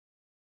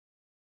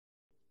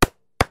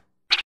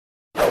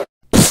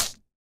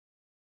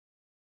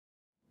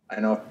I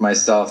know for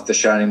myself, the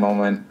shining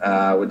moment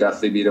would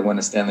definitely be to win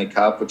a Stanley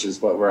Cup, which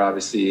is what we're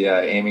obviously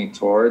aiming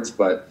towards.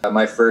 But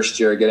my first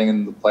year getting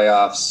into the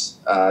playoffs,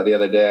 the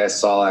other day I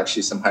saw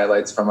actually some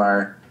highlights from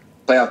our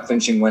playoff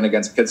clinching win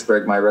against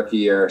Pittsburgh my rookie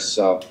year.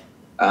 So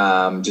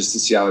just to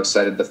see how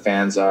excited the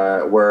fans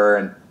were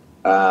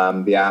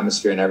and the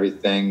atmosphere and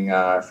everything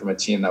from a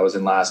team that was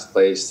in last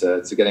place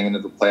to getting into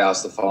the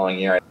playoffs the following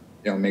year,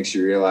 makes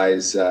you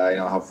realize,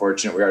 how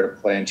fortunate we are to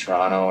play in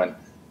Toronto and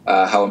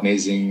how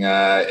amazing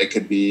it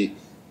could be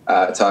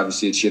to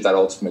obviously achieve that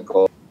ultimate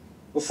goal.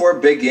 Before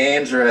big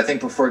games, or I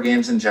think before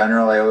games in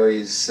general, I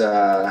always,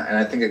 and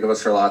I think it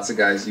goes for lots of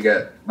guys, you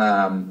get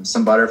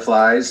some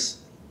butterflies.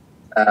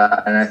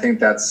 And I think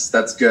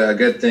that's good, a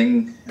good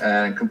thing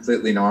and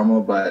completely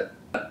normal. But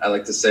I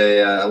like to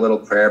say a little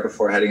prayer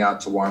before heading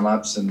out to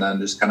warm-ups and then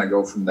just kind of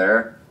go from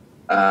there.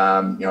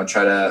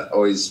 Try to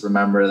always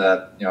remember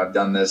that, I've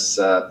done this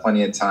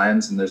plenty of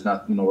times and there's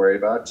nothing to worry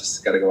about.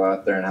 Just got to go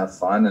out there and have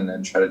fun and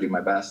then try to do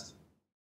my best.